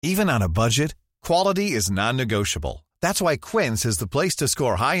Even on a budget, quality is non-negotiable. That's why Quince is the place to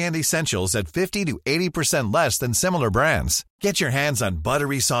score high-end essentials at 50 to 80% less than similar brands. Get your hands on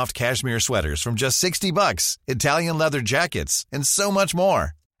buttery soft cashmere sweaters from just $60, Italian leather jackets, and so much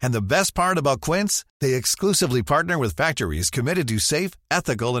more. And the best part about Quince, they exclusively partner with factories committed to safe,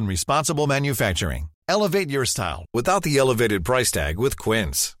 ethical, and responsible manufacturing. Elevate your style without the elevated price tag with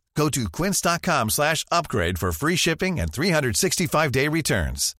Quince. Go to quince.com/upgrade for free shipping and 365-day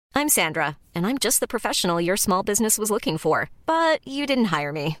returns. I'm Sandra, and I'm just the professional your small business was looking for. But you didn't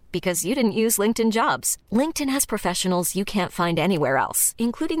hire me because you didn't use LinkedIn Jobs. LinkedIn has professionals you can't find anywhere else,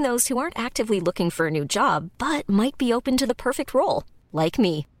 including those who aren't actively looking for a new job, but might be open to the perfect role, like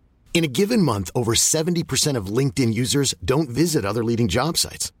me. In a given month, over 70% of LinkedIn users don't visit other leading job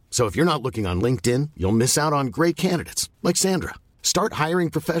sites. So if you're not looking on LinkedIn, you'll miss out on great candidates like Sandra. Start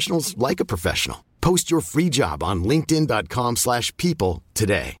hiring professionals like a professional. Post your free job on linkedin.com/people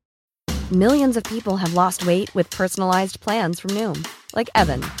today. Millions of people have lost weight with personalized plans from Noom. Like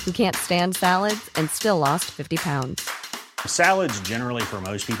Evan, who can't stand salads and still lost 50 pounds. Salads generally for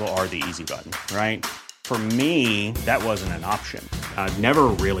most people are the easy button, right? For me, that wasn't an option. I never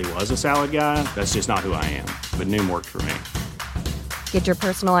really was a salad guy. That's just not who I am. But Noom worked for me. Get your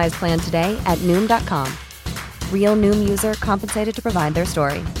personalized plan today at Noom.com. Real Noom user compensated to provide their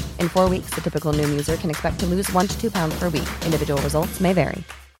story. In 4 weeks, the typical Noom user can expect to lose 1 to 2 pounds per week. Individual results may vary.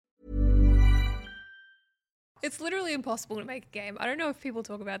 It's literally impossible to make a game. I don't know if people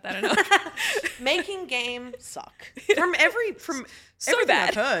talk about that enough. Making games suck. From everything bad.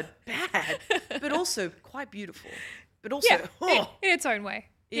 I've heard, bad, but also quite beautiful. But also, in its own way.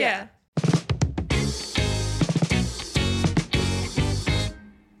 Yeah.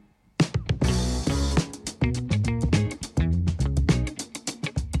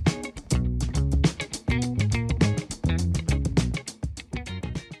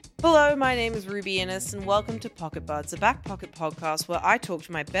 Hello, my name is Ruby Innes, and welcome to Pocket Buds, a back pocket podcast where I talk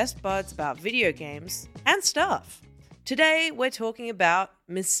to my best buds about video games and stuff. Today, we're talking about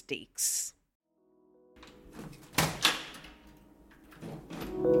mistakes.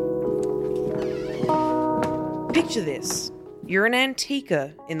 Picture this. You're an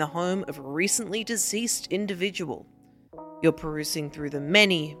antiquer in the home of a recently deceased individual. You're perusing through the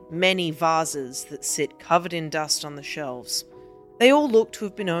many, many vases that sit covered in dust on the shelves. They all look to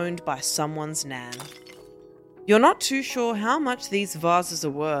have been owned by someone's nan. You're not too sure how much these vases are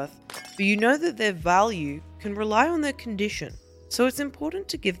worth, but you know that their value can rely on their condition, so it's important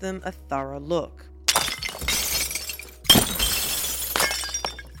to give them a thorough look.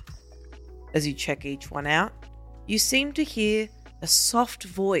 As you check each one out, you seem to hear a soft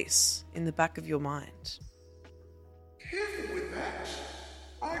voice in the back of your mind. Careful with that.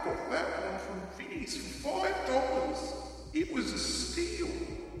 I got that one from Vinny's for $5. It was a steal.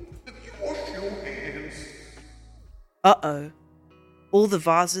 Have you washed your hands? Uh-oh. All the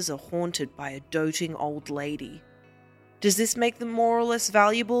vases are haunted by a doting old lady. Does this make them more or less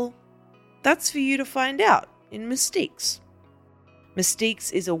valuable? That's for you to find out in Mistakes.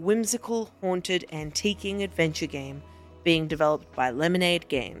 Mistakes is a whimsical, haunted, antiquing adventure game being developed by Lemonade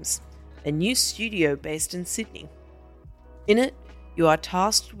Games, a new studio based in Sydney. In it, you are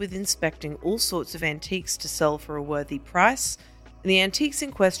tasked with inspecting all sorts of antiques to sell for a worthy price, and the antiques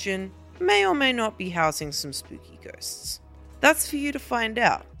in question may or may not be housing some spooky ghosts. That's for you to find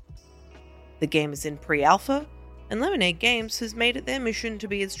out. The game is in pre-alpha, and Lemonade Games has made it their mission to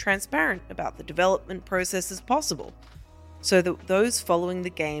be as transparent about the development process as possible, so that those following the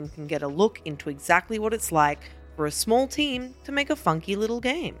game can get a look into exactly what it's like for a small team to make a funky little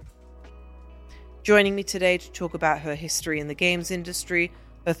game. Joining me today to talk about her history in the games industry,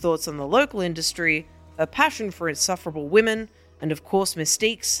 her thoughts on the local industry, her passion for insufferable women, and of course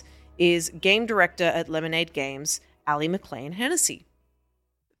mistakes, is game director at Lemonade Games, McLean Hennessy.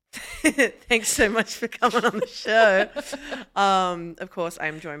 Thanks so much for coming on the show. Of course, I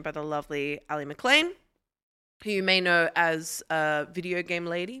am joined by the lovely McLean, who you may know as a video game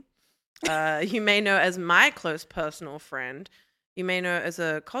lady. You may know as my close personal friend. You may know as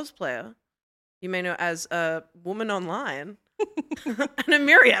a cosplayer. You may know as a woman online. And a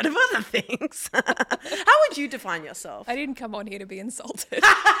myriad of other things. How would you define yourself? I didn't come on here to be insulted.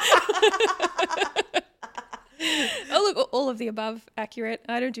 Oh, look, all of the above accurate.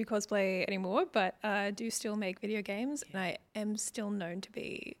 I don't do cosplay anymore, but I do still make video games, and I am still known to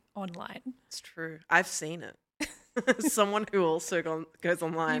be online. It's true. I've seen it. Someone who also goes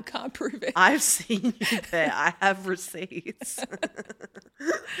online. You can't prove it. I've seen you there. I have receipts.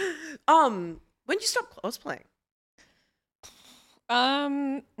 When did you stop cosplaying?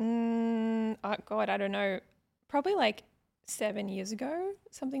 Oh God, I don't know. Probably like 7 years ago,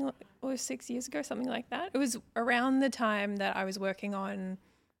 or 6 years ago, something like that. It was around the time that I was working on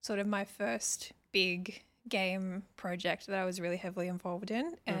sort of my first big game project that I was really heavily involved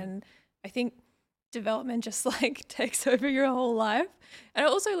in. And I think development just like takes over your whole life. And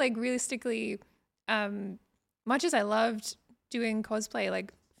also like realistically, much as I loved doing cosplay,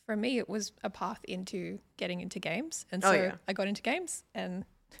 like for me, it was a path into getting into games. And so I got into games and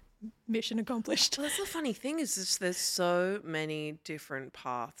mission accomplished. Well, that's the funny thing is just there's so many different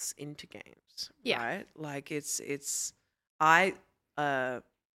paths into games, right? Like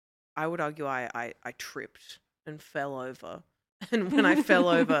I would argue I tripped and fell over. And when I fell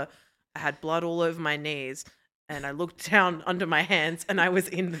over, I had blood all over my knees and I looked down under my hands and I was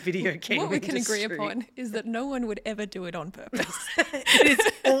in the video game What we can industry. agree upon is that no one would ever do it on purpose. It is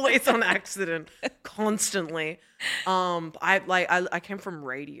always on accident, constantly. I came from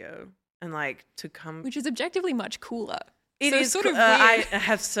radio and like to come, Which is objectively much cooler. It So is sort of I weird.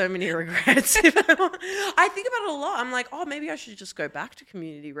 have so many regrets. I think about it a lot. I'm like, oh, maybe I should just go back to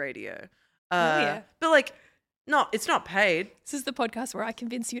community radio. Yeah. But like, no, it's not paid. This is the podcast where I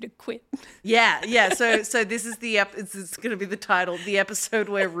convince you to quit. Yeah. So this is it's going to be the title, the episode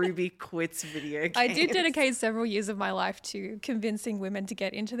where Ruby quits video games. I did dedicate several years of my life to convincing women to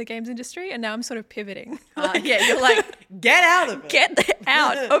get into the games industry, and now I'm sort of pivoting. Yeah, you're like, get out of it. Get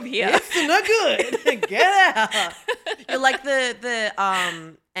out of here. It's not good. Get out. You're like the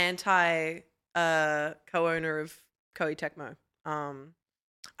anti co-owner of Koei Tecmo.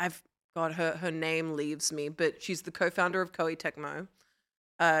 Her name leaves me, but she's the co-founder of Koei Tecmo.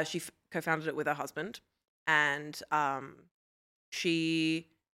 She co-founded it with her husband, and she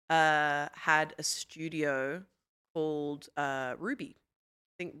had a studio called Ruby.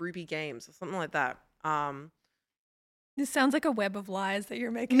 I think Ruby Games or something like that. This sounds like a web of lies that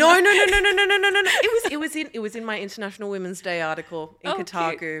you're making. No. up. It was in my International Women's Day article in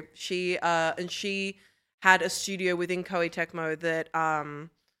Kotaku. She had a studio within Koei Tecmo that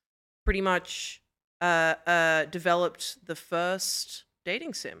pretty much developed the first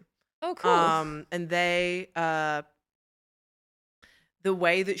dating sim. Oh, cool. And they the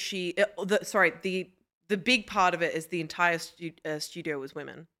way that the big part of it is the entire studio was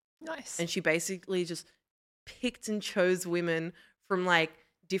women. Nice. And she basically just picked and chose women from like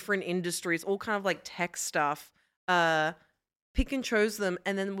different industries, all kind of like tech stuff, pick and chose them.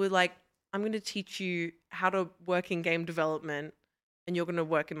 And then we're like, I'm going to teach you how to work in game development and you're going to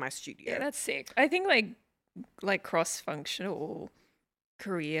work in my studio. Yeah, that's sick. I think like cross-functional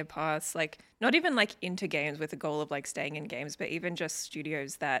career paths, like not even like into games with the goal of like staying in games, but even just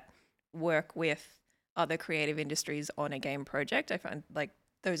studios that work with other creative industries on a game project. I find like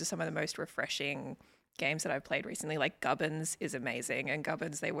those are some of the most refreshing games that I've played recently. Like Gubbins is amazing, and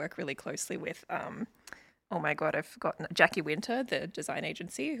Gubbins, they work really closely with oh my god, I've forgotten, Jackie Winter, the design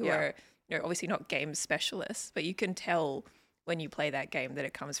agency, who are obviously not game specialists, but you can tell when you play that game that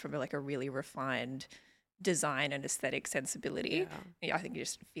it comes from like a really refined design and aesthetic sensibility. Yeah, I think you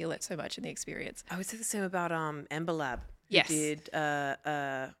just feel it so much in the experience. I would say the same about Ember Lab. Yes. Did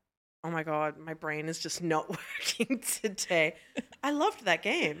oh my god, my brain is just not working today. I loved that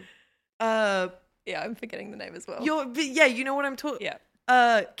game. Yeah, I'm forgetting the name as well. You know what I'm talking. Yeah.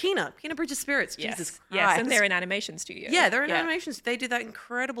 Kina Bridge of Spirits. Yes. Jesus Christ. Yes, and they're an animation studio. Yeah, they're an animation. They did that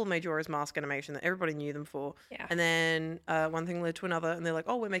incredible Majora's Mask animation that everybody knew them for. Yeah. And then one thing led to another, and they're like,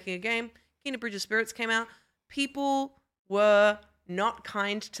 "Oh, we're making a game." Kina Bridge of Spirits came out. People were not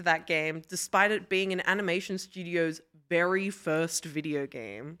kind to that game, despite it being an animation studio's very first video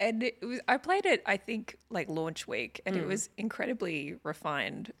game. And I played it, I think, like launch week, and it was incredibly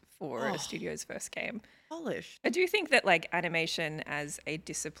refined for a studio's first game. Polished. I do think that like animation as a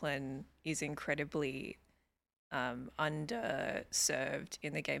discipline is incredibly underserved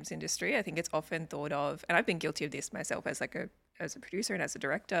in the games industry. I think it's often thought of, and I've been guilty of this myself as a producer and as a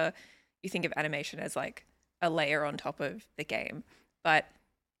director. You think of animation as like a layer on top of the game, but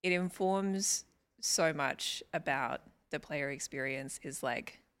it informs so much about the player experience. Is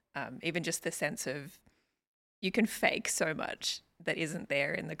like even just the sense of you can fake so much that isn't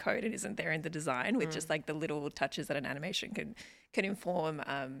there in the code and isn't there in the design with just like the little touches that an animation can inform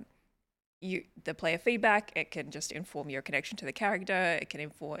the player feedback. It can just inform your connection to the character. It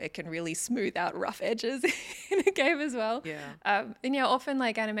can really smooth out rough edges in a game as well. Yeah. And often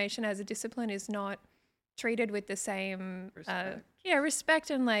like animation as a discipline is not treated with the same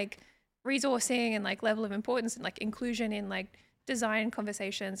respect and like resourcing and like level of importance and like inclusion in like design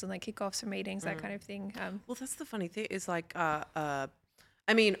conversations and like kickoffs for meetings, that kind of thing. Well, that's the funny thing is like, I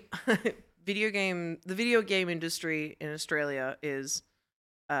mean, the video game industry in Australia is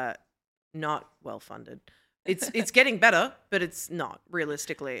not well funded, It's getting better, but it's not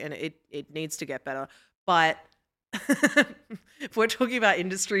realistically, and it needs to get better. But if we're talking about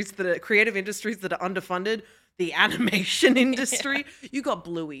creative industries that are underfunded, the animation industry, you got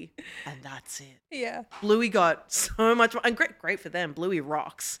Bluey, and that's it. Yeah. Bluey got so much more, and great for them. Bluey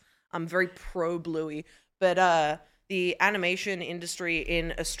rocks. I'm very pro Bluey, but the animation industry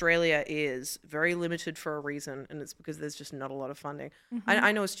in Australia is very limited for a reason, and it's because there's just not a lot of funding.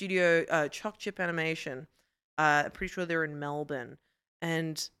 I know a studio, Chalk Chip Animation. I'm pretty sure they're in Melbourne,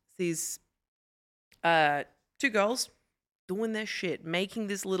 and these two girls doing their shit, making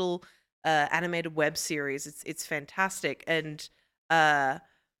this little animated web series. It's fantastic, and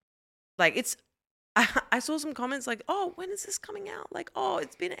like it's. I saw some comments like, "Oh, when is this coming out?" Like, "Oh,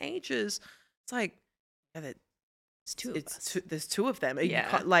 it's been ages." It's like, yeah, there's two of them.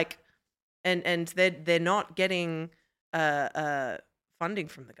 Yeah. And they're not getting funding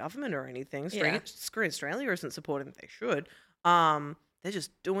from the government or anything. Screen Australia isn't supporting them. They should. They're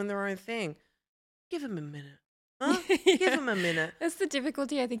just doing their own thing. Give them a minute. Huh? Yeah. Give them a minute. That's the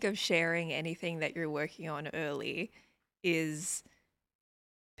difficulty, I think, of sharing anything that you're working on early is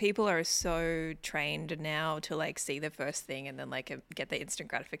people are so trained now to like see the first thing and then like get the instant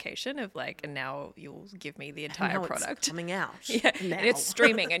gratification of like, and now you'll give me the entire product. It's coming out. Yeah, now. and it's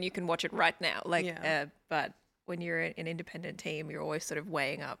streaming and you can watch it right now. Like, Yeah. But when you're an independent team, you're always sort of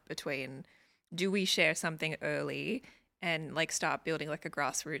weighing up between, do we share something early and like start building like a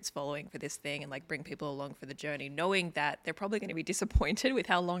grassroots following for this thing and like bring people along for the journey, knowing that they're probably going to be disappointed with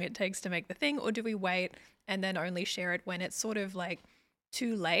how long it takes to make the thing, or do we wait and then only share it when it's sort of like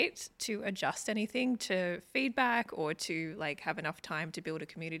too late to adjust anything to feedback or to like have enough time to build a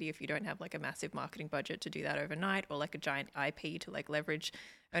community if you don't have like a massive marketing budget to do that overnight, or like a giant IP to like leverage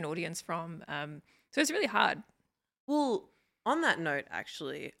an audience from. So it's really hard. Well, on that note,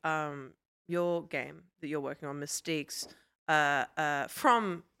 actually, your game that you're working on, Mystiques,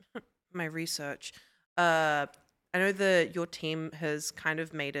 from my research, I know that your team has kind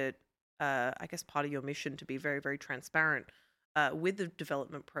of made it, I guess, part of your mission to be very, very transparent with the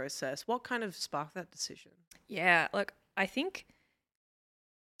development process. What kind of sparked that decision? Yeah, look, I think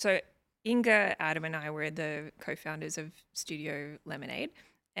so. Inga, Adam, and I were the co-founders of Studio Lemonade,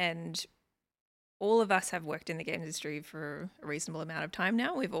 and all of us have worked in the game industry for a reasonable amount of time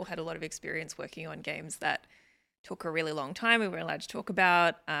now. We've all had a lot of experience working on games that took a really long time we weren't allowed to talk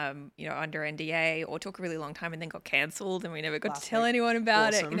about, under NDA, or took a really long time and then got cancelled and we never got to tell anyone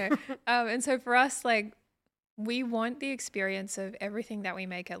about it. And so for us, like, we want the experience of everything that we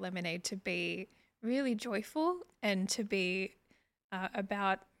make at Lemonade to be really joyful and to be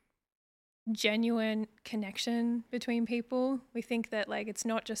about genuine connection between people. We think that like it's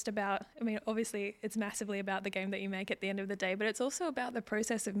not just about, I mean, obviously it's massively about the game that you make at the end of the day, but it's also about the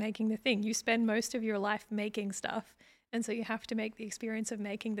process of making the thing. You spend most of your life making stuff, and so you have to make the experience of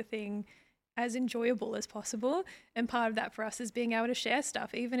making the thing as enjoyable as possible. And part of that for us is being able to share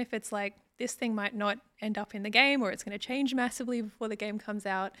stuff, even if it's like this thing might not end up in the game or it's going to change massively before the game comes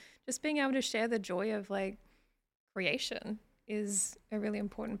out. Just being able to share the joy of like creation is a really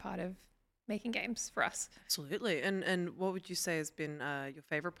important part of making games for us. Absolutely. And what would you say has been your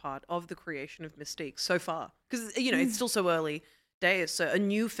favorite part of the creation of Mystique so far? Because, it's still so early days, so a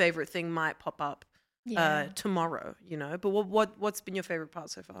new favorite thing might pop up tomorrow, but what's been your favorite part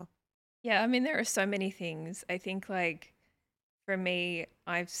so far? Yeah, I mean, there are so many things. I think, like, for me,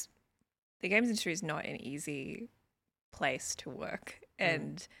 the games industry is not an easy place to work.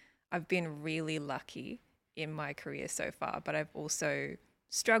 And I've been really lucky in my career so far, but I've also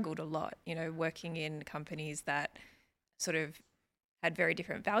struggled a lot, working in companies that sort of had very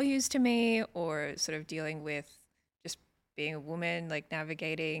different values to me, or sort of dealing with just being a woman, like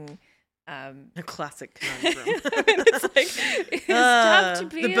navigating a classic conundrum. It's like, it's tough to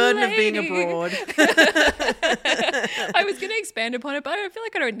be the burden a of being lady. abroad. I was going to expand upon it, but I feel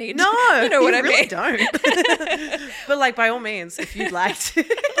like I don't need to. You know what I really mean? don't. But like, by all means, if you'd like to.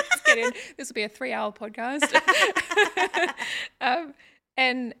 Let's get in. This will be a 3-hour podcast.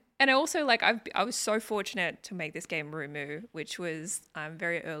 And I also, like, I was so fortunate to make this game Rumu, which was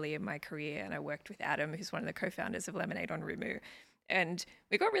very early in my career, and I worked with Adam, who's one of the co-founders of Lemonade, on Rumu. And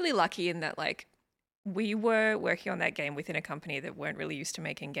we got really lucky in that, like, we were working on that game within a company that weren't really used to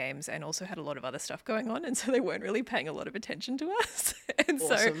making games and also had a lot of other stuff going on. And so they weren't really paying a lot of attention to us. And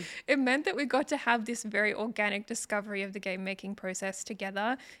awesome. So it meant that we got to have this very organic discovery of the game making process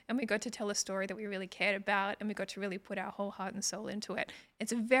together. And we got to tell a story that we really cared about. And we got to really put our whole heart and soul into it.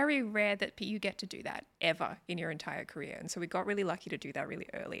 It's very rare that you get to do that ever in your entire career. And so we got really lucky to do that really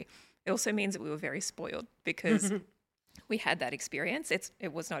early. It also means that we were very spoiled because we had that experience.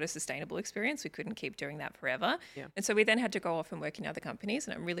 It was not a sustainable experience. We couldn't keep doing that forever. Yeah. And so we then had to go off and work in other companies.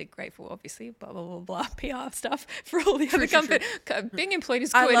 And I'm really grateful, obviously, blah, blah, blah, blah, PR stuff for all the other companies. Being employed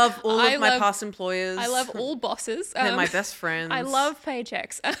is good. I love all of my past employers. I love all bosses. They're my best friends. I love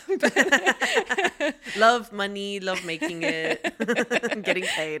paychecks. Love money, love making it, getting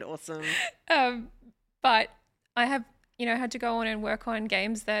paid. Awesome. But I have, had to go on and work on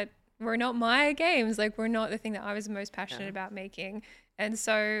games that were not my games, like were not the thing that I was most passionate about making. And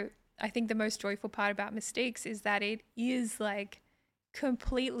so I think the most joyful part about Mystiques is that it is like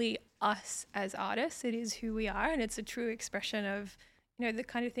completely us as artists. It is who we are, and it's a true expression of, the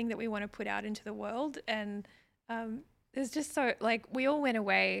kind of thing that we want to put out into the world. And there's just so, like, we all went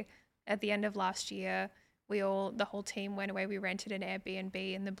away at the end of last year. The whole team went away. We rented an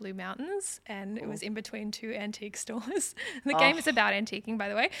Airbnb in the Blue Mountains, and it was in between two antique stores. The game is about antiquing, by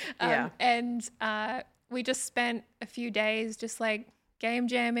the way. And we just spent a few days just like game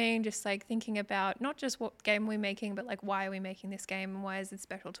jamming, just like thinking about not just what game we're making, but like why are we making this game and why is it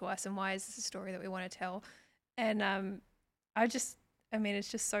special to us and why is this a story that we want to tell. And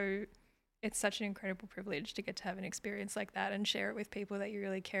it's such an incredible privilege to get to have an experience like that and share it with people that you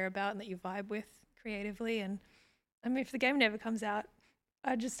really care about and that you vibe with creatively. And I mean, if the game never comes out,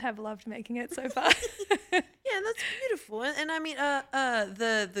 I just have loved making it so far. Yeah, that's beautiful. And I mean,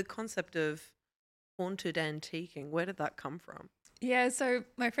 the concept of haunted antiquing, where did that come from? Yeah, so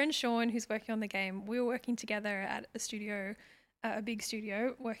my friend Sean, who's working on the game, we were working together at a studio, a big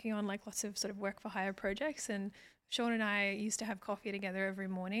studio, working on like lots of sort of work for hire projects. And Sean and I used to have coffee together every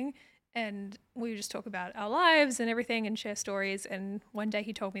morning. And we would just talk about our lives and everything and share stories. And one day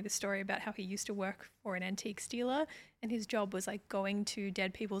he told me the story about how he used to work for an antique dealer, and his job was like going to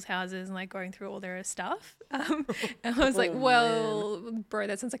dead people's houses and like going through all their stuff. And I was like, bro,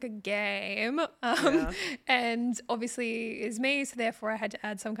 that sounds like a game. And obviously is me, so therefore I had to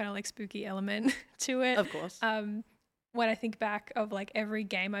add some kind of like spooky element to it. Of course. When I think back of like every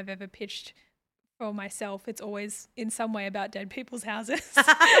game I've ever pitched for myself, it's always in some way about dead people's houses.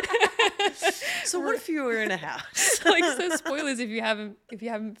 So what if you were in a house? Like, so spoilers if you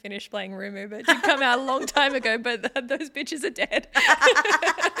haven't finished playing Room Mover. It did come out a long time ago, but those bitches are dead.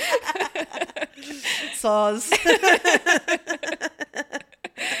 Soz.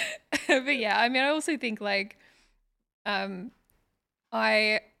 But yeah, I mean, I also think like,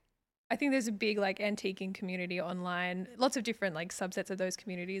 I think there's a big like antiquing community online, lots of different like subsets of those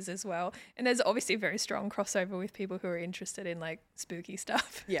communities as well. And there's obviously a very strong crossover with people who are interested in like spooky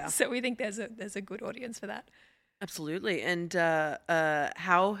stuff. Yeah. So we think there's a good audience for that. Absolutely. And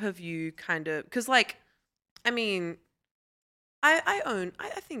how have you kind of, because like, I mean, I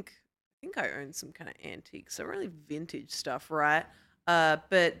think I own some kind of antiques, so really vintage stuff, right?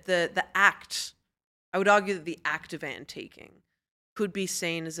 But the act, I would argue that the act of antiquing could be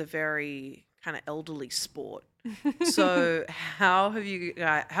seen as a very kind of elderly sport. So how are you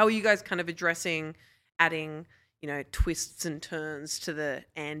guys kind of adding, twists and turns to the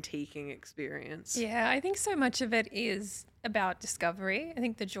antiquing experience? Yeah, I think so much of it is about discovery. I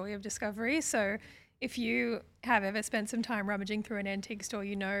think the joy of discovery. So if you have ever spent some time rummaging through an antique store,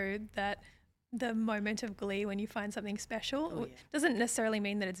 you know that the moment of glee when you find something special doesn't necessarily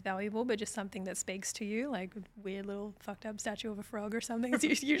mean that it's valuable, but just something that speaks to you, like a weird little fucked up statue of a frog or something.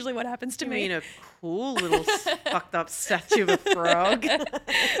 It's usually what happens to me. You mean a cool little fucked up statue of a frog?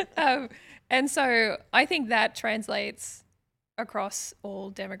 And so I think that translates across all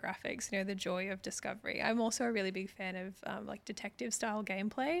demographics, the joy of discovery. I'm also a really big fan of like detective style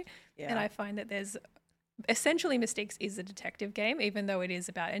gameplay. Yeah. And I find that there's essentially Mystiques is a detective game, even though it is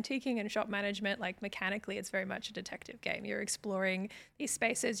about antiquing and shop management. Like mechanically, it's very much a detective game. You're exploring these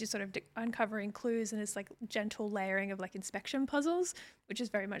spaces, you're sort of uncovering clues, and it's like gentle layering of like inspection puzzles, which is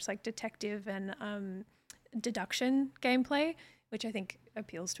very much like detective and deduction gameplay, which I think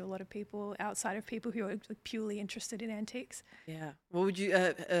appeals to a lot of people outside of people who are like purely interested in antiques. Yeah. What would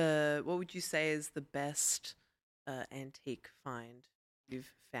you say is the best antique find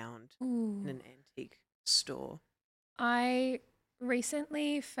you've found in an antique store? I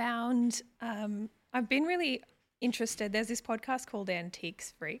recently found I've been really interested. There's this podcast called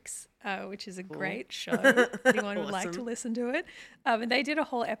Antiques Freaks, which is a great show. Anyone would like to listen to it. And they did a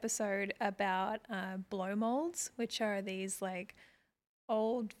whole episode about blow molds, which are these like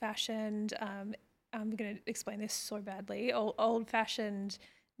old-fashioned I'm going to explain this so badly. Old-fashioned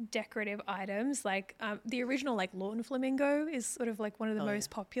decorative items, like the original like lawn flamingo is sort of like one of the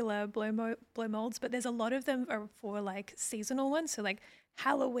most popular blow molds, but there's a lot of them are for like seasonal ones, so like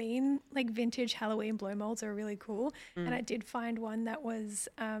Halloween, like vintage Halloween blow molds are really cool. And I did find one that was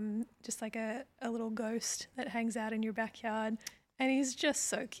just like a little ghost that hangs out in your backyard, and he's just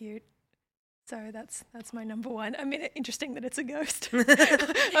so cute. So that's my number one. I mean, interesting that it's a ghost.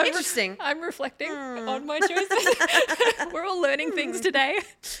 Interesting. I'm reflecting on my choices. We're all learning things today.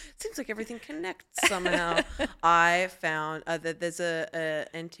 Seems like everything connects somehow. I found that there's a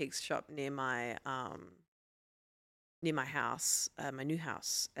antiques shop near my house, my new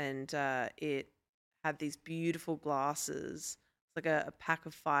house, and it had these beautiful glasses, like a pack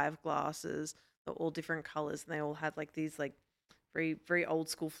of 5 glasses. They're all different colors, and they all had like these like very, very old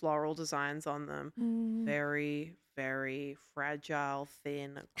school floral designs on them. Very, very fragile,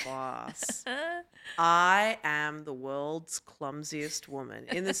 thin glass. I am the world's clumsiest woman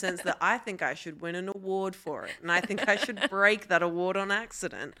in the sense that I think I should win an award for it. And I think I should break that award on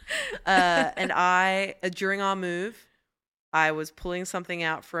accident. And during our move, I was pulling something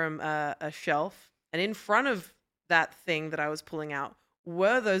out from a shelf. And in front of that thing that I was pulling out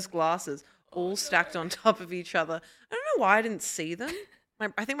were those glasses all stacked on top of each other. I don't know why I didn't see them.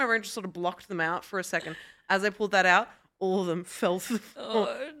 I think my brain just sort of blocked them out for a second. As I pulled that out, all of them fell to the floor.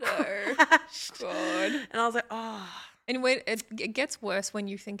 Oh, no. Crashed. God. And I was like, oh. And it gets worse when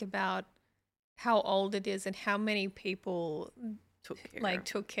you think about how old it is and how many people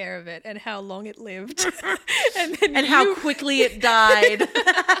took care of it and how long it lived. and how quickly it died.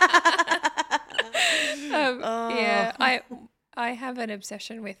 Yeah, I have an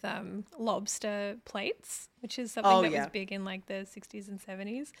obsession with lobster plates, which is something that was big in like the 60s and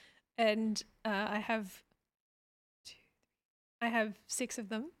 70s. And I have 6 of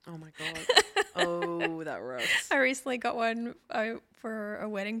them. Oh my God. Oh, that rocks. I recently got one for a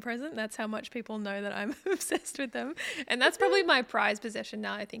wedding present. That's how much people know that I'm obsessed with them. And that's probably my prized possession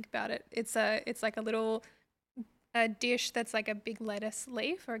now I think about it. It's like a little dish that's like a big lettuce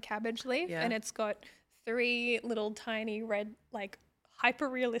leaf or a cabbage leaf. Yeah. And it's got 3 little tiny red, like hyper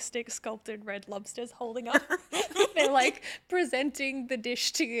realistic sculpted red lobsters holding up. They're like presenting the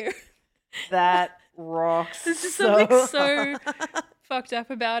dish to you. That rocks. There's just something so fucked up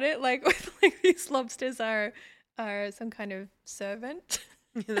about it. Like these lobsters are some kind of servant.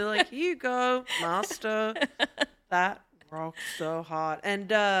 They're like, here you go, master. That rocks so hard. And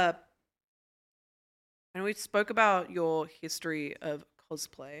we spoke about your history of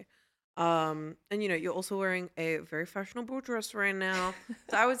cosplay. And you're also wearing a very fashionable dress right now.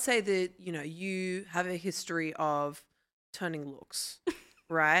 So I would say that, you have a history of turning looks,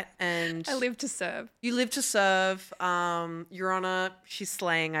 right? And I live to serve. You live to serve. Your Honor, she's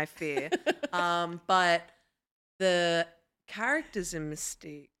slaying, I fear. But the characters in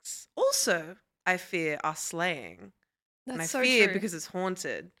Mystiques also, I fear, are slaying. That's and I so fear true. because it's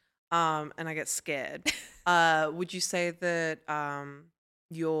haunted. And I get scared. Would you say that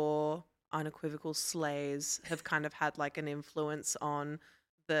your unequivocal slays have kind of had like an influence on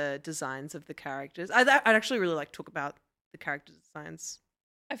the designs of the characters? I'd actually really like to talk about the character designs.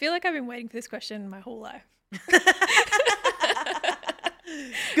 I feel like I've been waiting for this question my whole life.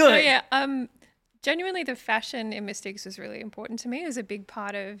 Good. So yeah, genuinely the fashion in Mystics was really important to me. It was a big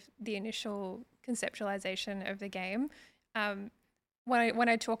part of the initial conceptualization of the game. When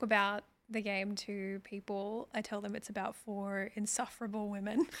I talk about the game to people, I tell them it's about 4 insufferable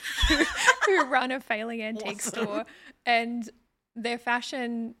women who run a failing antique store, and their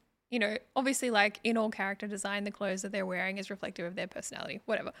fashion, obviously like in all character design, the clothes that they're wearing is reflective of their personality,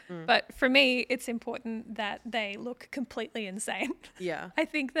 whatever. But for me, it's important that they look completely insane. Yeah. I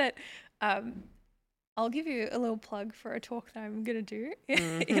think that I'll give you a little plug for a talk that I'm going to do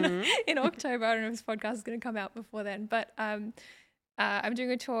in October. I don't know if this podcast is going to come out before then, but I'm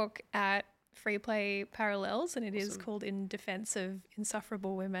doing a talk at Free Play Parallels, and it is called In Defense of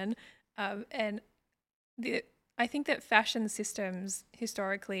Insufferable Women. And I think that fashion systems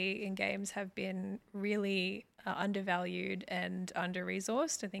historically in games have been really undervalued and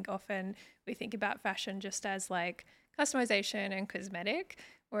under-resourced. I think often we think about fashion just as like customization and cosmetic,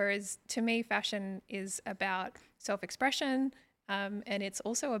 whereas to me fashion is about self-expression, and it's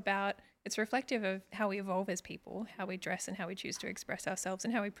also about, it's reflective of how we evolve as people, how we dress and how we choose to express ourselves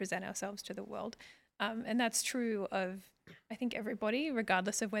and how we present ourselves to the world. And that's true of, I think, everybody,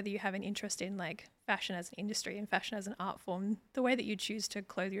 regardless of whether you have an interest in like fashion as an industry and fashion as an art form. The way that you choose to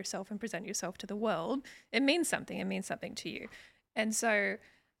clothe yourself and present yourself to the world, it means something. It means something to you. And so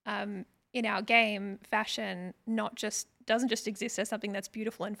in our game, fashion doesn't just exist as something that's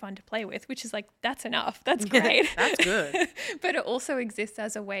beautiful and fun to play with, which is like, that's enough. That's great. That's good. But it also exists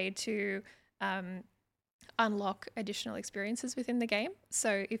as a way to unlock additional experiences within the game.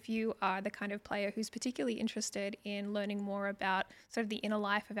 So if you are the kind of player who's particularly interested in learning more about sort of the inner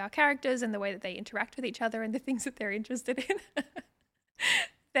life of our characters and the way that they interact with each other and the things that they're interested in,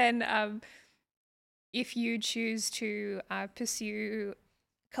 then if you choose to pursue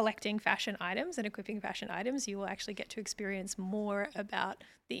collecting fashion items and equipping fashion items, you will actually get to experience more about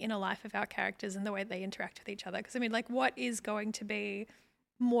the inner life of our characters and the way they interact with each other. Because I mean, like, what is going to be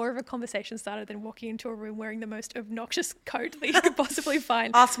more of a conversation starter than walking into a room wearing the most obnoxious coat that you could possibly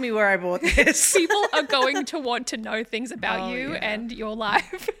find? Ask me where I bought this. People are going to want to know things about you and your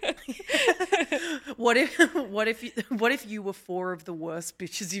life. What if you were 4 of the worst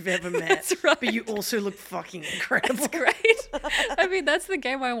bitches you've ever met? That's right. But you also look fucking incredible. That's great. I mean, that's the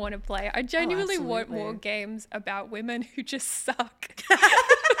game I want to play. I genuinely want absolutely. more games about women who just suck.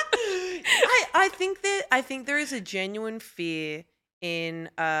 I think there is a genuine fear in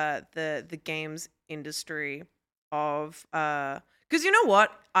the games industry of because you know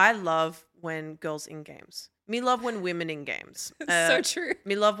what? I love when girls in games. Me love when women in games. So true.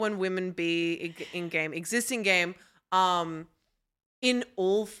 Me love when women be in game, exist in game, in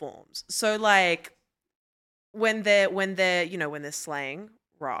all forms. So like when they're you know, when they're slaying,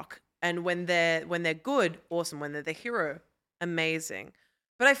 rock, and when they're good, awesome. When they're the hero, amazing.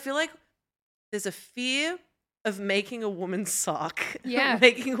 But I feel like there's a fear of making a woman suck. Yeah.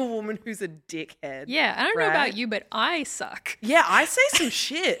 Making a woman who's a dickhead. Yeah, I don't know right? about you, but I suck. Yeah, I say some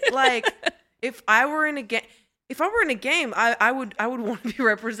shit. Like if I were in a game, I would want to be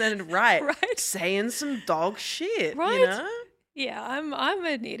represented right. Right. Saying some dog shit. Right. You know? Yeah, I'm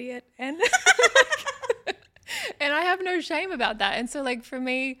an idiot, and and I have no shame about that. And so, like, for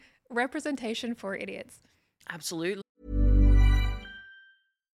me, representation for idiots. Absolutely.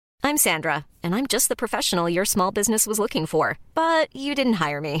 I'm Sandra, and I'm just the professional your small business was looking for. But you didn't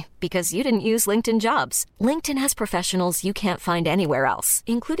hire me because you didn't use LinkedIn Jobs. LinkedIn has professionals you can't find anywhere else,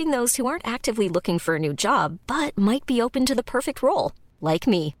 including those who aren't actively looking for a new job, but might be open to the perfect role, like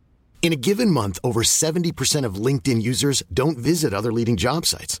me. In a given month, over 70% of LinkedIn users don't visit other leading job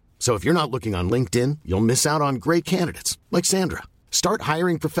sites. So if you're not looking on LinkedIn, you'll miss out on great candidates like Sandra. Start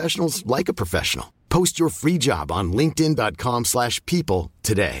hiring professionals like a professional. Post your free job on linkedin.com/people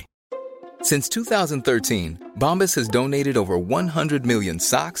today. Since 2013, Bombas has donated over 100 million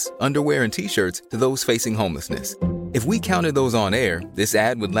socks, underwear, and T-shirts to those facing homelessness. If we counted those on air, this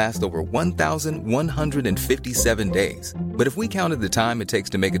ad would last over 1,157 days. But if we counted the time it takes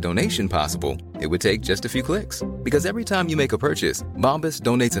to make a donation possible, it would take just a few clicks. Because every time you make a purchase, Bombas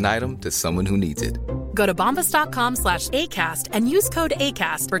donates an item to someone who needs it. Go to bombas.com/ACAST and use code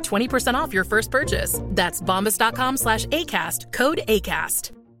ACAST for 20% off your first purchase. That's bombas.com/ACAST, code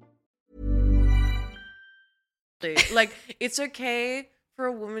ACAST. Like, it's okay for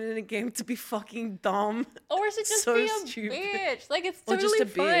a woman in a game to be fucking dumb. Or to just So be a stupid. bitch. Like, it's Or totally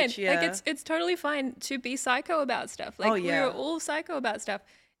just a fine. bitch, yeah. Like, it's totally fine to be psycho about stuff. Like, Oh, yeah. we're all psycho about stuff.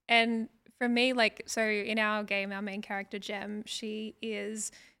 And for me, like, so in our game, our main character, Jem, she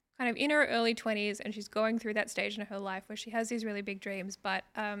is kind of in her early 20s and she's going through that stage in her life where she has these really big dreams, but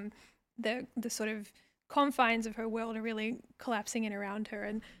the sort of confines of her world are really collapsing in around her.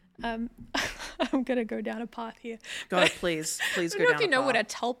 And I'm going to go down a path here. God, please I go don't know down if you know what a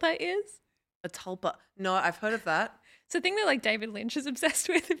path. tulpa is. A tulpa. No, I've heard of that. It's a thing that like David Lynch is obsessed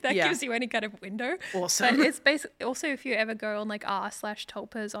with, if that Yeah. gives you any kind of window. Awesome. But it's basically also if you ever go on like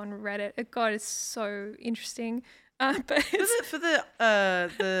r/tulpas on Reddit, God, it's so interesting. But it's, For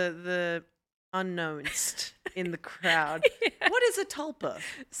the unknowns in the crowd, what is a tulpa?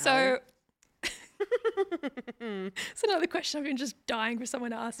 so it's another question I've been just dying for someone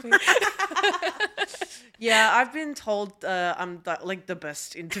to ask me. Yeah, I've been told I'm like the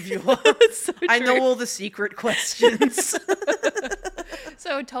best interviewer. So I know true. all the secret questions.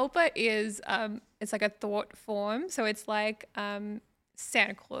 So a tulpa is it's like a thought form. So it's like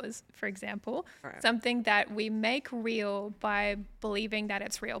Santa Claus, for example, Right. something that we make real by believing that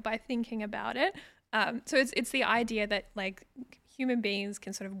it's real, by thinking about it. So it's the idea that like human beings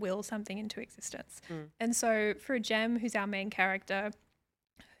can sort of will something into existence. And so for Jem, who's our main character,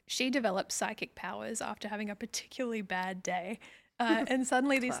 she develops psychic powers after having a particularly bad day. And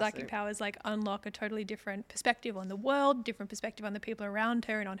suddenly these psychic Classic. powers like unlock a totally different perspective on the world, different perspective on the people around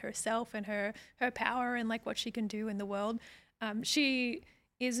her and on herself and her power and like what she can do in the world. She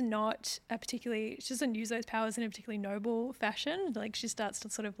is not she doesn't use those powers in a particularly noble fashion. Like she starts to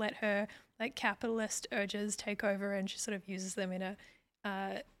sort of let her like capitalist urges take over, and she sort of uses them in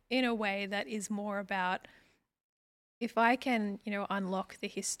a way that is more about if I can, unlock the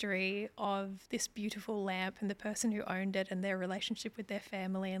history of this beautiful lamp and the person who owned it and their relationship with their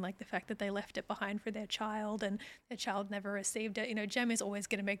family and like the fact that they left it behind for their child and their child never received it, Gem is always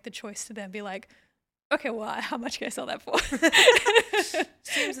going to make the choice to then be like, okay, well, how much can I sell that for?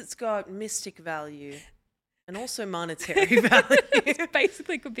 Seems it's got mystic value and also monetary value. It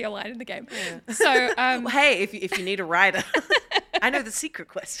basically could be a line in the game. Yeah. So, well, hey, if you need a writer, I know the secret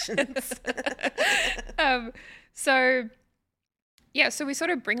questions. So we sort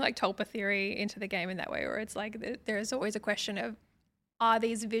of bring like Tulpa theory into the game in that way, where it's like there's always a question of, are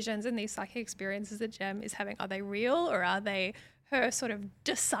these visions and these psychic experiences that Gem is having, are they real, or are they her sort of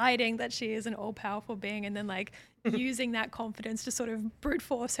deciding that she is an all-powerful being and then like using that confidence to sort of brute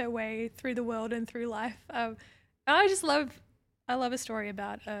force her way through the world and through life? I love a story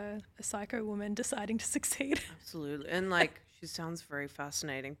about a psycho woman deciding to succeed. Absolutely. And like, she sounds very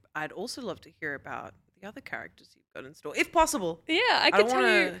fascinating. I'd also love to hear about the other characters you've got in store, if possible. Yeah, I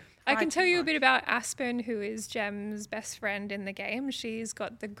can tell you a bit about Aspen, who is Gem's best friend in the game. She's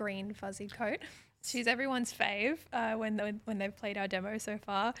got the green fuzzy coat. She's everyone's fave when they've played our demo so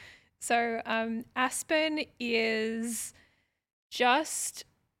far. So Aspen is just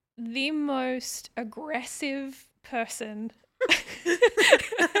the most aggressive person.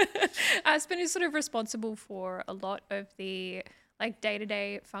 Aspen is sort of responsible for a lot of the like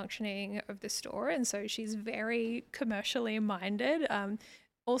day-to-day functioning of the store, and so she's very commercially minded.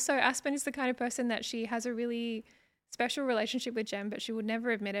 Also, Aspen is the kind of person that she has a really special relationship with Gem, but she would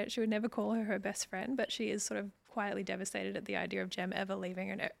never admit it. She would never call her best friend, but she is sort of quietly devastated at the idea of Gem ever leaving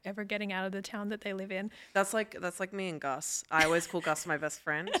and ever getting out of the town that they live in. That's like me and Gus. I always call Gus my best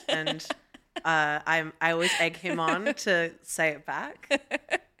friend, and I always egg him on to say it back.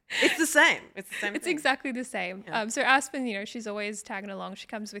 It's the same. It's the same. It's thing. exactly the same. Yeah. So Aspen, she's always tagging along. She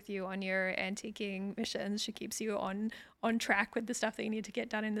comes with you on your antiquing missions. She keeps you on track with the stuff that you need to get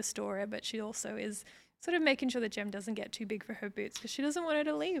done in the store. But she also is sort of making sure that Gem doesn't get too big for her boots because she doesn't want her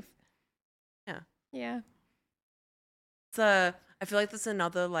to leave. Yeah. Yeah. I feel like that's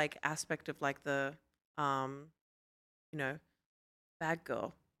another like aspect of like the bad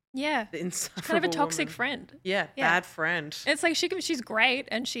girl. Yeah. The insufferable kind of a toxic woman. Friend. Yeah, bad friend. It's like she's great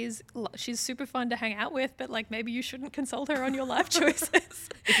and she's super fun to hang out with, but like maybe you shouldn't consult her on your life choices.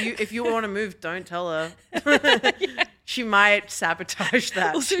 If you want to move, don't tell her. Yeah. She might sabotage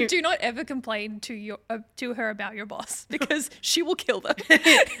that. Also, do not ever complain to her about your boss because she will kill them.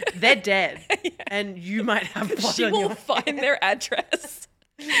 They're dead, and you might have blood She on will your find hands. their address.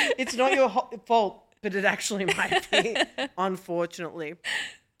 It's not your fault, but it actually might be, unfortunately.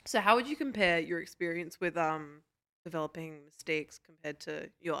 So how would you compare your experience with developing Mystiques compared to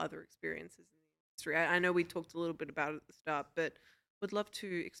your other experiences in the industry? I know we talked a little bit about it at the start, but would love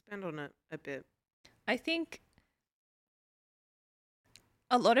to expand on it a bit. I think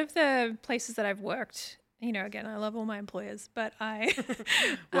a lot of the places that I've worked, again, I love all my employers, but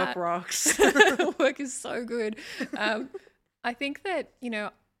Work rocks. Work is so good. I think that,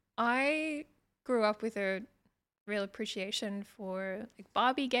 I grew up with a real appreciation for like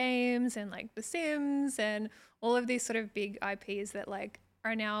Barbie games and like The Sims and all of these sort of big IPs that like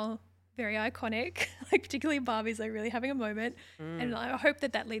are now very iconic, like particularly Barbie's like really having a moment. And I hope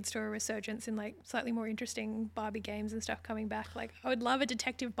that leads to a resurgence in like slightly more interesting Barbie games and stuff coming back. Like I would love a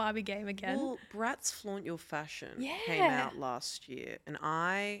detective Barbie game again. Well, Bratz Flaunt Your Fashion came out last year, and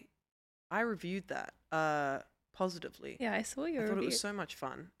I reviewed that positively. Yeah, I saw your I thought review. it was so much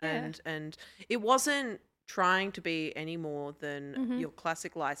fun. Yeah. And it wasn't trying to be any more than your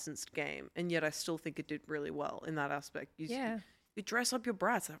classic licensed game, and yet I still think it did really well in that aspect. You dress up your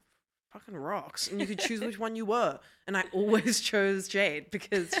brats, that fucking rocks, and you could choose which one you were. And I always chose Jade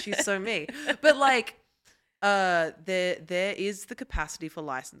because she's so me. But like, there is the capacity for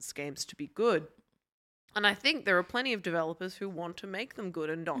licensed games to be good, and I think there are plenty of developers who want to make them good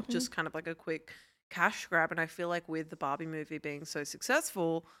and not just kind of like a quick cash grab. And I feel like with the Barbie movie being so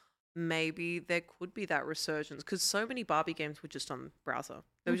successful, maybe there could be that resurgence because so many Barbie games were just on browser.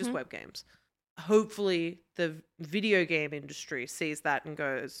 They were just web games. Hopefully the video game industry sees that and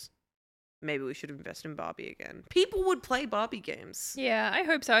goes, maybe we should invest in Barbie again. People would play Barbie games. Yeah, I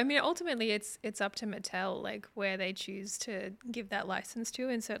hope so. I mean, ultimately it's up to Mattel, like where they choose to give that license to.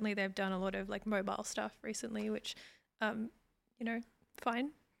 And certainly they've done a lot of like mobile stuff recently, which, fine.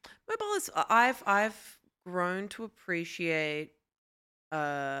 Mobile is, I've grown to appreciate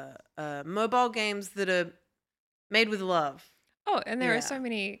mobile games that are made with love. Oh, and there Yeah. are so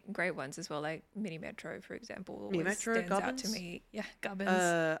many great ones as well, like Mini Metro, for example. Mini always Metro, stands out Gubbins? to me. Yeah, Gubbins.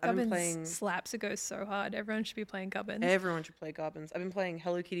 I've been Gubbins playing- slaps. It goes so hard. Everyone should be playing Gubbins. Everyone should play Gubbins. I've been playing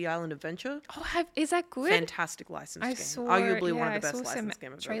Hello Kitty Island Adventure. Oh, is that good? Fantastic licensed I game. saw, Arguably one yeah, of the I best saw some licensed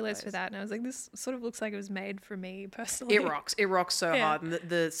games I've ever trailers for played. that, and I was like, this sort of looks like it was made for me personally. It rocks. It rocks so Yeah. hard. And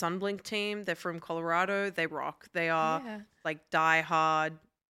the Sunblink team, they're from Colorado. They rock. They are Yeah. like diehard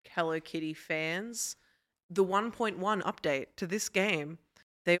Hello Kitty fans. The 1.1 update to this game,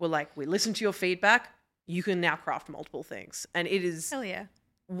 they were like, we listened to your feedback. You can now craft multiple things. And it is Hell yeah.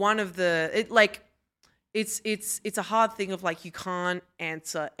 one of the it's a hard thing of like you can't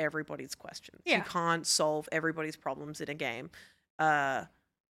answer everybody's questions. Yeah. You can't solve everybody's problems in a game.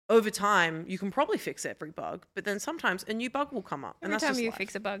 Over time, you can probably fix every bug, but then sometimes a new bug will come up. Every and that's time just you life.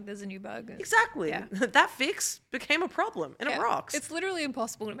 fix a bug, there's a new bug. Exactly. Yeah. That fix became a problem and it Yeah. rocks. It's literally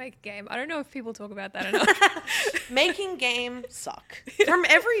impossible to make a game. I don't know if people talk about that enough. Making games suck. From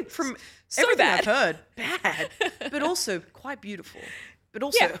everything bad. I've heard, bad, but also quite beautiful. But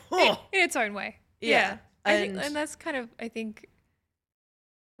also, in its own way. Yeah. And that's kind of, I think,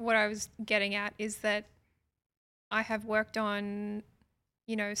 what I was getting at is that I have worked on,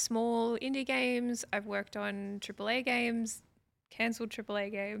 small indie games. I've worked on AAA games, cancelled AAA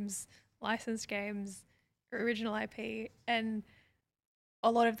games, licensed games, original IP, and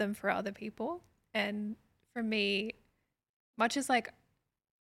a lot of them for other people. And for me, much as like,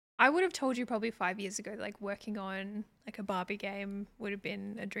 I would have told you probably 5 years ago, like working on like a Barbie game would have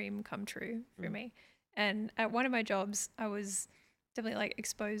been a dream come true for me. And at one of my jobs, I was definitely like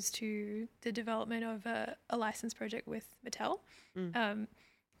exposed to the development of a license project with Mattel.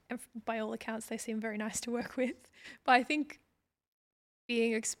 And by all accounts, they seem very nice to work with. But I think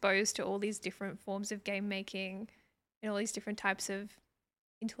being exposed to all these different forms of game making and all these different types of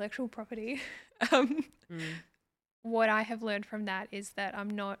intellectual property, what I have learned from that is that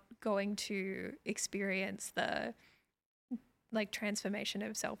I'm not going to experience the like transformation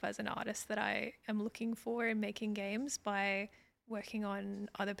of self as an artist that I am looking for in making games by working on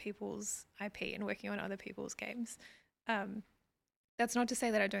other people's IP and working on other people's games. That's not to say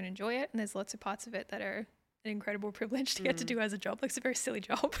that I don't enjoy it, and there's lots of parts of it that are an incredible privilege to get to do as a job. Like, it's a very silly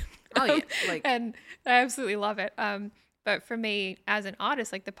job. Oh yeah, like And I absolutely love it. But for me as an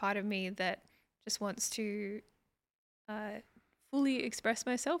artist, like the part of me that just wants to fully express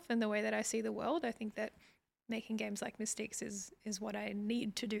myself in the way that I see the world, I think that making games like Mystics is what I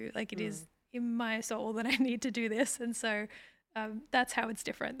need to do. Like, it is in my soul that I need to do this. And so that's how it's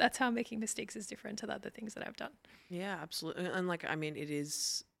different. That's how making Mystics is different to the other things that I've done. yeah, absolutely. And like, I mean, it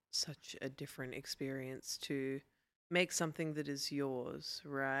is such a different experience to make something that is yours,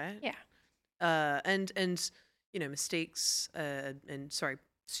 right? Yeah. And Mystiques and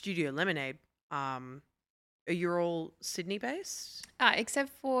Studio Lemonade, you're all Sydney based? Except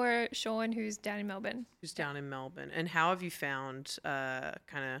for Sean, who's down in Melbourne. Who's down in Melbourne. And how have you found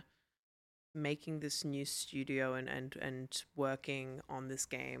kind of making this new studio and working on this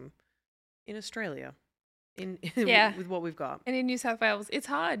game in Australia? Yeah. with what we've got. And in New South Wales, it's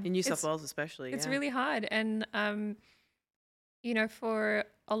hard. In New South Wales especially. It's yeah. really hard. And, for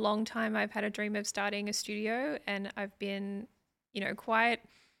a long time, I've had a dream of starting a studio, and I've been, quite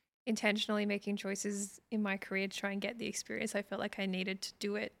intentionally making choices in my career to try and get the experience. I felt like I needed to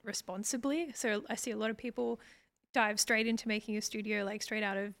do it responsibly. So I see a lot of people dive straight into making a studio, like straight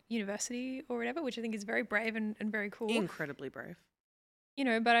out of university or whatever, which I think is very brave and very cool. Incredibly brave.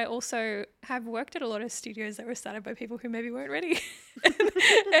 But I also have worked at a lot of studios that were started by people who maybe weren't ready.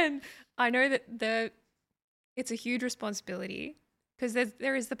 and I know that it's a huge responsibility, because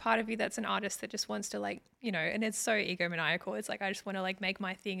there is the part of you that's an artist that just wants to and it's so egomaniacal. It's like, I just want to make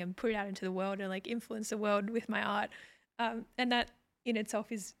my thing and put it out into the world and influence the world with my art. And that in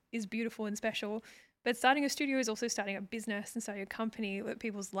itself is beautiful and special. But starting a studio is also starting a business and starting a company that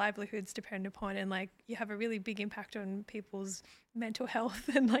people's livelihoods depend upon. And you have a really big impact on people's mental health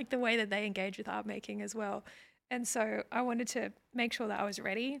and the way that they engage with art making as well. And so I wanted to make sure that I was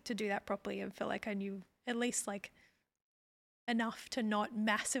ready to do that properly and feel like I knew at least enough to not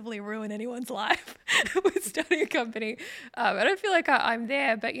massively ruin anyone's life with starting a company. I don't feel like I'm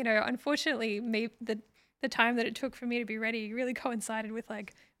there, but unfortunately, the time that it took for me to be ready really coincided with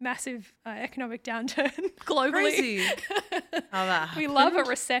massive economic downturn globally. Crazy. How that happened. We love a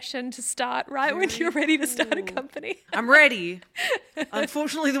recession to start right when you're ready to start a company. I'm ready.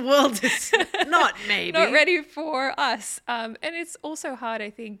 Unfortunately, the world is not maybe. Not ready for us. And it's also hard, I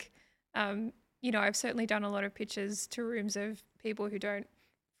think. I've certainly done a lot of pitches to rooms of people who don't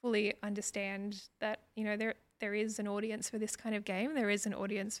fully understand that, there is an audience for this kind of game. There is an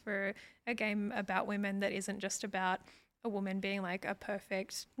audience for a game about women that isn't just about, a woman being like a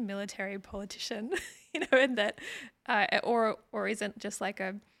perfect military politician, and that, or isn't just like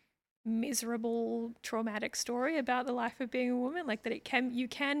a miserable, traumatic story about the life of being a woman. Like that you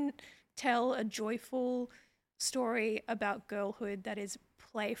can tell a joyful story about girlhood that is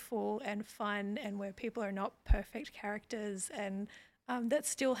playful and fun and where people are not perfect characters, and that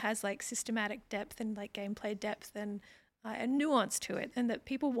still has like systematic depth and like gameplay depth and nuance to it, and that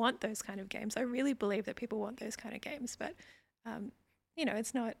people want those kind of games. I really believe that people want those kind of games, but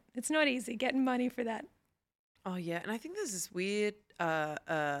it's not easy getting money for that. Oh yeah, and I think there's this weird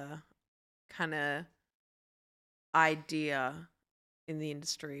kind of idea in the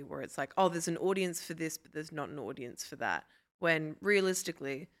industry where it's like, oh, there's an audience for this, but there's not an audience for that. When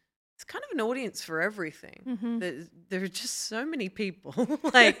realistically, it's kind of an audience for everything. Mm-hmm. There are just so many people.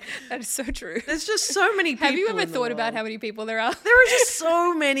 Like that is so true. There's just so many people. Have you ever thought about how many people there are? There are just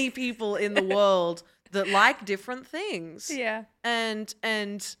so many people in the world that like different things. Yeah. And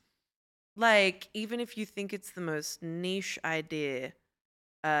like, even if you think it's the most niche idea,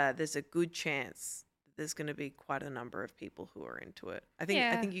 there's a good chance there's going to be quite a number of people who are into it. I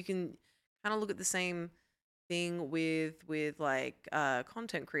think you can kind of look at the same thing with like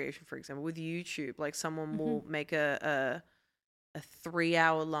content creation, for example, with YouTube. Like someone will make a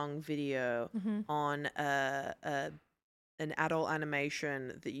 3-hour long video on an adult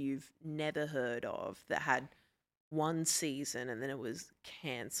animation that you've never heard of that had one season and then it was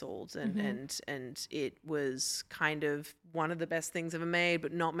cancelled and it was kind of one of the best things ever made,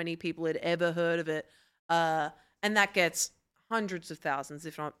 but not many people had ever heard of it, and that gets hundreds of thousands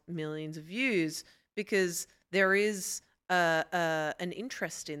if not millions of views because there is an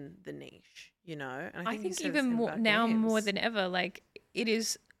interest in the niche, And I think even more than ever, like it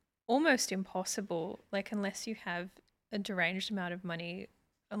is almost impossible, like unless you have a deranged amount of money,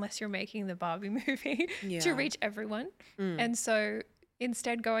 unless you're making the Barbie movie, to reach everyone. And so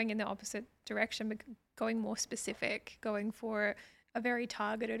instead going in the opposite direction, but going more specific, going for a very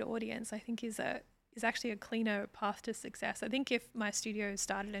targeted audience, I think is actually a cleaner path to success. I think if my studio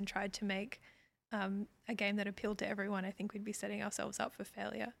started and tried to make a game that appealed to everyone, I think we'd be setting ourselves up for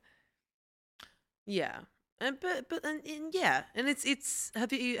failure. Yeah. And it's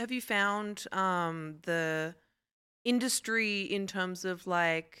have you found the industry in terms of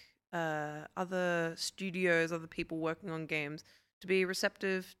like other studios, other people working on games to be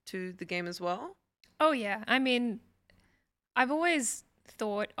receptive to the game as well? Oh yeah. I mean, I've always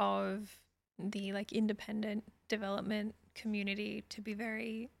thought of the like independent development community to be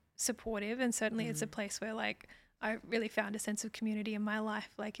very supportive, and certainly it's a place where like I really found a sense of community in my life,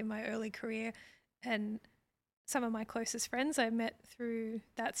 like in my early career, and some of my closest friends I met through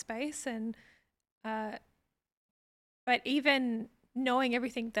that space. And but even knowing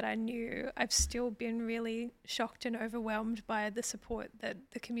everything that I knew, I've still been really shocked and overwhelmed by the support that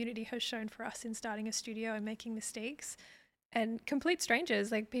the community has shown for us in starting a studio and making mistakes, and complete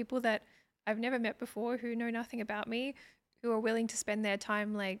strangers, like people that I've never met before who know nothing about me, who are willing to spend their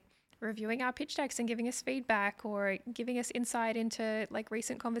time like reviewing our pitch decks and giving us feedback or giving us insight into like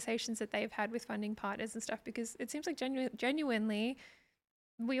recent conversations that they've had with funding partners and stuff, because it seems like genuinely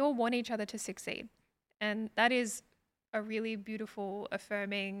we all want each other to succeed. And that is a really beautiful,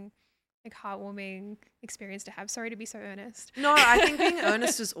 affirming, like heartwarming experience to have. Sorry to be so earnest. No, I think being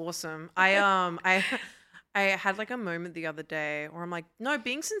earnest is awesome. I had like a moment the other day where I'm like, no,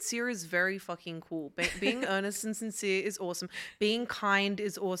 being sincere is very fucking cool. Being earnest and sincere is awesome. Being kind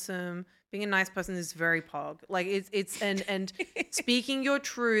is awesome. Being a nice person is very pog. Like it's and speaking your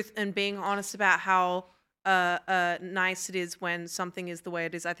truth and being honest about how nice it is when something is the way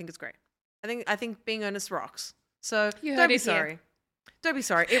it is, I think it's great. I think being earnest rocks. So don't be sorry. Don't be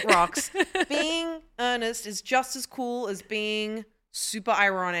sorry. It rocks. Being earnest is just as cool as being super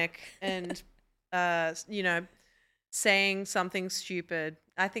ironic and saying something stupid.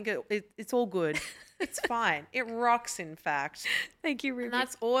 I think it's all good. It's fine. It rocks, in fact. Thank you, Ruby. And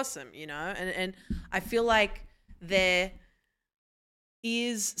that's awesome, and I feel like there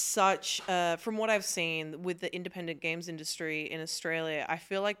is such, from what I've seen with the independent games industry in Australia, I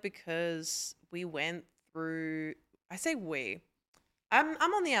feel like because we went through, I say we, I'm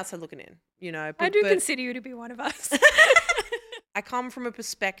on the outside looking in, but, I do consider you to be one of us. I come from a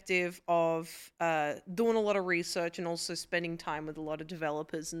perspective of doing a lot of research and also spending time with a lot of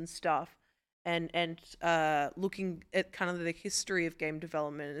developers and stuff, and looking at kind of the history of game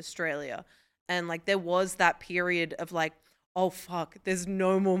development in Australia. And like there was that period of like, oh fuck, there's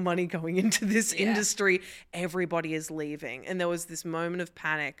no more money going into this industry. Everybody is leaving. And there was this moment of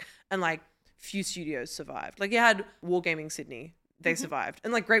panic, and like few studios survived. Like you had Wargaming Sydney, they survived,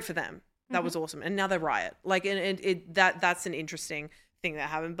 and like great for them. That was awesome. And now they riot. Like, and that's an interesting thing that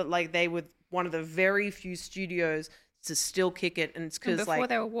happened. But like, they were one of the very few studios to still kick it, and it's because before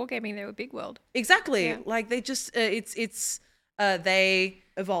they were wargaming, they were Big World. Exactly. Yeah. Like they just they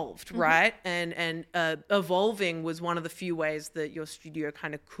evolved, right? And evolving was one of the few ways that your studio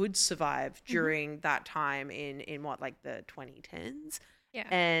kind of could survive during that time in what, like the 2010s. Yeah,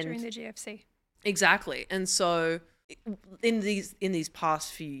 and during the GFC. Exactly. And so in these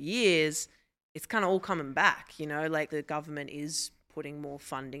past few years, it's kind of all coming back, you know, like the government is putting more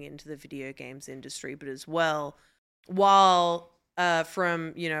funding into the video games industry, but as well, while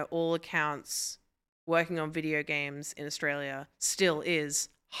from, you know, all accounts, working on video games in Australia still is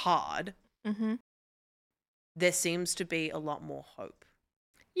hard, there seems to be a lot more hope.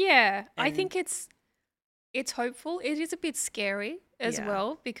 Yeah, I think it's hopeful. It is a bit scary as Yeah.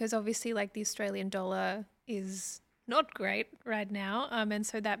 well, because obviously like the Australian dollar is not great right now. And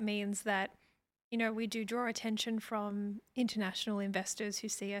so that means that, you know, we do draw attention from international investors who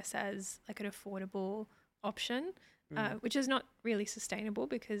see us as like an affordable option, which is not really sustainable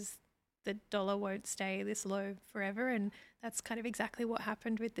because the dollar won't stay this low forever. And that's kind of exactly what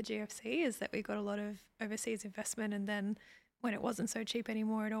happened with the GFC, is that we got a lot of overseas investment, and then when it wasn't so cheap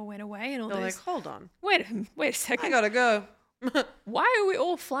anymore, it all went away. And all They're those, like, hold on, wait a second. I gotta go. Why are we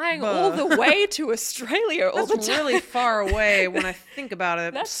all flying all the way to Australia all the That's time? really far away when I think about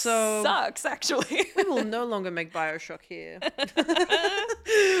it. That so sucks, actually. we will no longer make Bioshock here.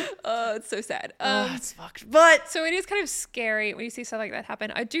 Oh, it's so sad. It's fucked. But So it is kind of scary when you see stuff like that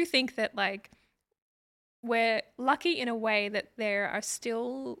happen. I do think that like we're lucky in a way that there are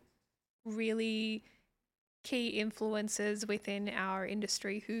still really key influences within our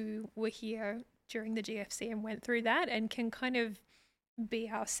industry who were here during the GFC and went through that and can kind of be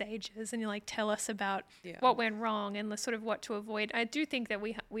our sages and like tell us about what went wrong and the sort of what to avoid. I do think that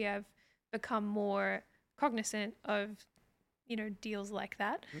we have become more cognizant of, you know, deals like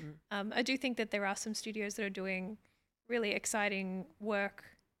that. I do think that there are some studios that are doing really exciting work,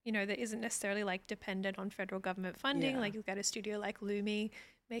 you know, that isn't necessarily like dependent on federal government funding. Like you've got a studio like Lumi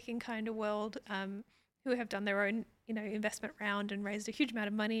making Kind of World, who have done their own, you know, investment round and raised a huge amount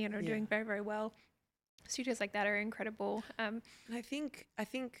of money and are doing very, very well. Studios like that are incredible. And I think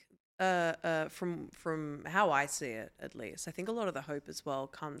from how I see it, at least, I think a lot of the hope as well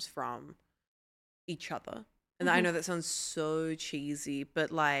comes from each other. And I know that sounds so cheesy,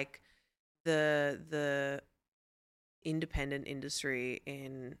 but like the independent industry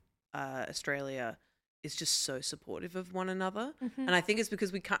in Australia is just so supportive of one another. And I think it's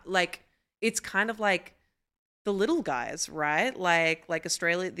because we can't, like, it's kind of like the little guys, right? Like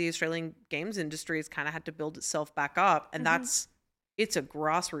the Australian games industry has kind of had to build itself back up, and it's a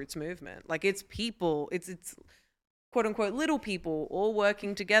grassroots movement. Like it's people, it's quote unquote little people all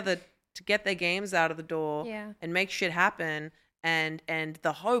working together to get their games out of the door and make shit happen. And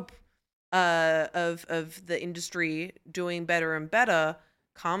the hope of the industry doing better and better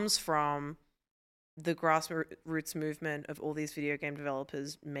comes from the grassroots movement of all these video game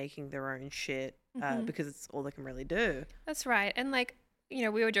developers making their own shit because it's all they can really do. That's right. And like, you know,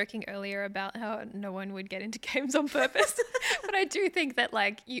 we were joking earlier about how no one would get into games on purpose. But I do think that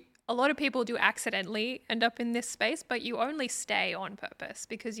like a lot of people do accidentally end up in this space, but you only stay on purpose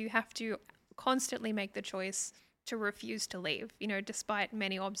because you have to constantly make the choice to refuse to leave, you know, despite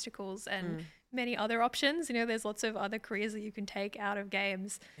many obstacles and many other options. You know, there's lots of other careers that you can take out of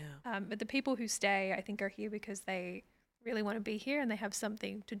games. But the people who stay, I think, are here because they really want to be here and they have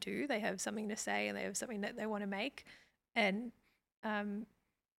something to do. They have something to say and they have something that they want to make. And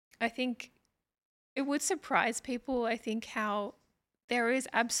I think it would surprise people, I think, how there is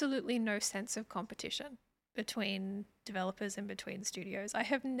absolutely no sense of competition between developers and between studios. I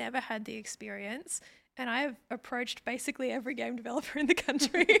have never had the experience, and I have approached basically every game developer in the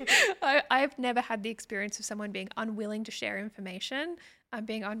country. I've never had the experience of someone being unwilling to share information,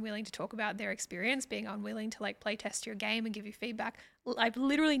 being unwilling to talk about their experience, being unwilling to like play test your game and give you feedback. I've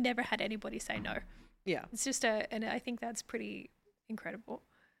literally never had anybody say no. Yeah. It's just and I think that's pretty incredible.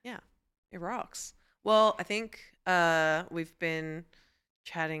 Yeah, it rocks. Well, I think we've been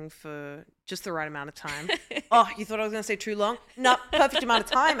chatting for just the right amount of time. Oh, you thought I was going to say too long? No, perfect amount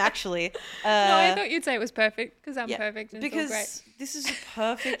of time, actually. No, I thought you'd say it was perfect because I'm perfect and because it's all great. this is a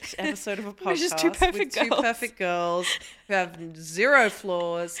perfect episode of a podcast We're just two perfect with two girls. perfect girls who have zero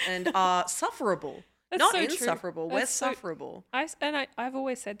flaws and are sufferable. That's Not so true. insufferable. We're That's so- sufferable. I've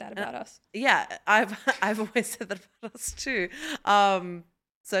always said that about us. Yeah, I've always said that about us too.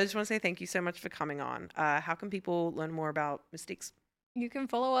 So I just want to say thank you so much for coming on. How can people learn more about Mystiques? You can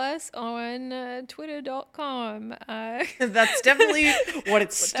follow us on twitter.com. That's definitely what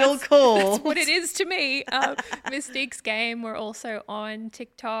it's still called. That's what it is to me. Mystique's Game. We're also on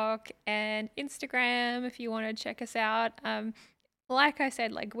TikTok and Instagram if you want to check us out. Like I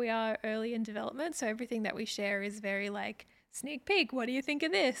said, like we are early in development, so everything that we share is very like sneak peek. What do you think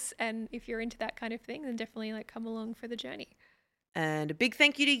of this? And if you're into that kind of thing, then definitely like come along for the journey. And a big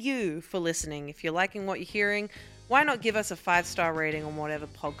thank you to you for listening. If you're liking what you're hearing, why not give us a 5-star rating on whatever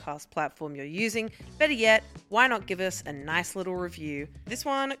podcast platform you're using? Better yet, why not give us a nice little review? This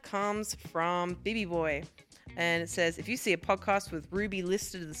one comes from Bibi Boy, and it says, if you see a podcast with Ruby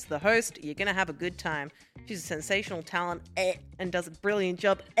listed as the host, you're going to have a good time. She's a sensational talent and does a brilliant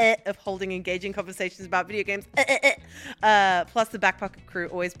job of holding engaging conversations about video games. Plus, the Back Pocket crew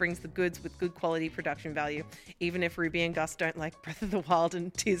always brings the goods with good quality production value, even if Ruby and Gus don't like Breath of the Wild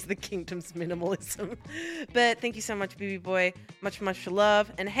and Tears of the Kingdom's minimalism. But thank you so much, Bibi Boy. Much, much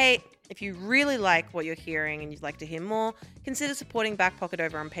love. And hey, if you really like what you're hearing and you'd like to hear more, consider supporting Back Pocket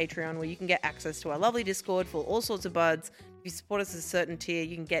over on Patreon, where you can get access to our lovely Discord full of all sorts of buds. If you support us at a certain tier,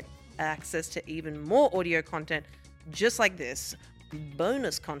 you can get access to even more audio content just like this.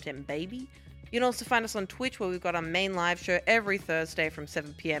 Bonus content, baby. You can also find us on Twitch, where we've got our main live show every Thursday from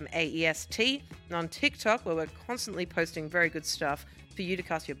 7 p.m. AEST, and on TikTok, where we're constantly posting very good stuff for you to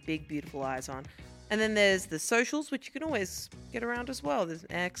cast your big, beautiful eyes on. And then there's the socials, which you can always get around as well. There's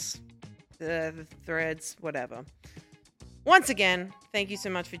X, the Threads, whatever. Once again, thank you so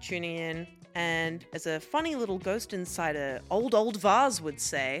much for tuning in. And as a funny little ghost insider, old Vaz would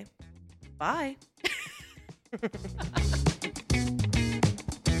say, bye.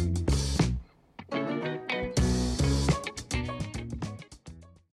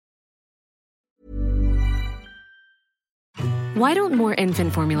 Why don't more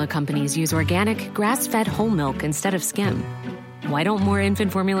infant formula companies use organic, grass-fed whole milk instead of skim? Why don't more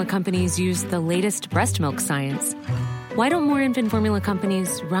infant formula companies use the latest breast milk science? Why don't more infant formula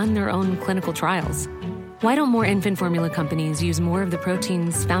companies run their own clinical trials? Why don't more infant formula companies use more of the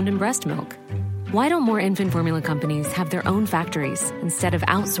proteins found in breast milk? Why don't more infant formula companies have their own factories instead of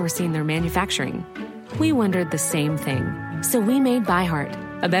outsourcing their manufacturing? We wondered the same thing. So we made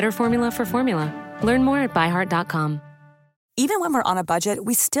ByHeart, a better formula for formula. Learn more at byheart.com. Even when we're on a budget,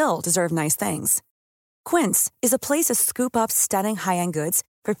 we still deserve nice things. Quince is a place to scoop up stunning high-end goods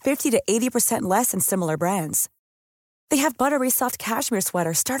for 50 to 80% less than similar brands. They have buttery soft cashmere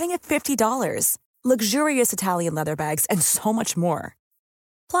sweaters starting at $50, luxurious Italian leather bags, and so much more.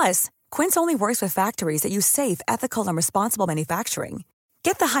 Plus, Quince only works with factories that use safe, ethical, and responsible manufacturing.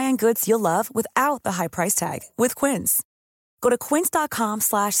 Get the high-end goods you'll love without the high price tag with Quince. Go to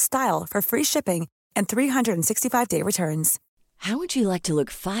quince.com/style for free shipping and 365-day returns. How would you like to look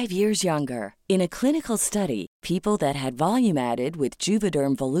 5 years younger? In a clinical study, people that had volume added with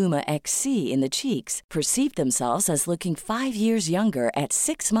Juvederm Voluma XC in the cheeks perceived themselves as looking 5 years younger at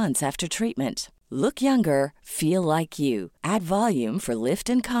 6 months after treatment. Look younger, feel like you. Add volume for lift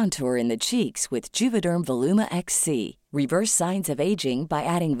and contour in the cheeks with Juvederm Voluma XC. Reverse signs of aging by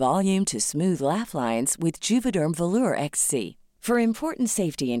adding volume to smooth laugh lines with Juvederm Volure XC. For important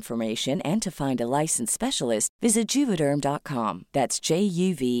safety information and to find a licensed specialist, visit Juvederm.com. That's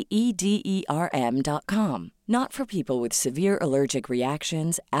JUVEDERM.com. Not for people with severe allergic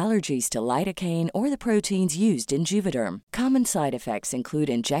reactions, allergies to lidocaine, or the proteins used in Juvederm. Common side effects include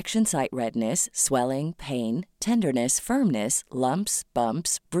injection site redness, swelling, pain, tenderness, firmness, lumps,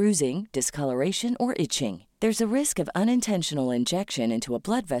 bumps, bruising, discoloration, or itching. There's a risk of unintentional injection into a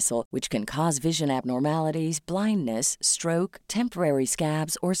blood vessel, which can cause vision abnormalities, blindness, stroke, temporary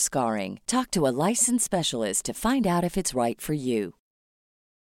scabs, or scarring. Talk to a licensed specialist to find out if it's right for you.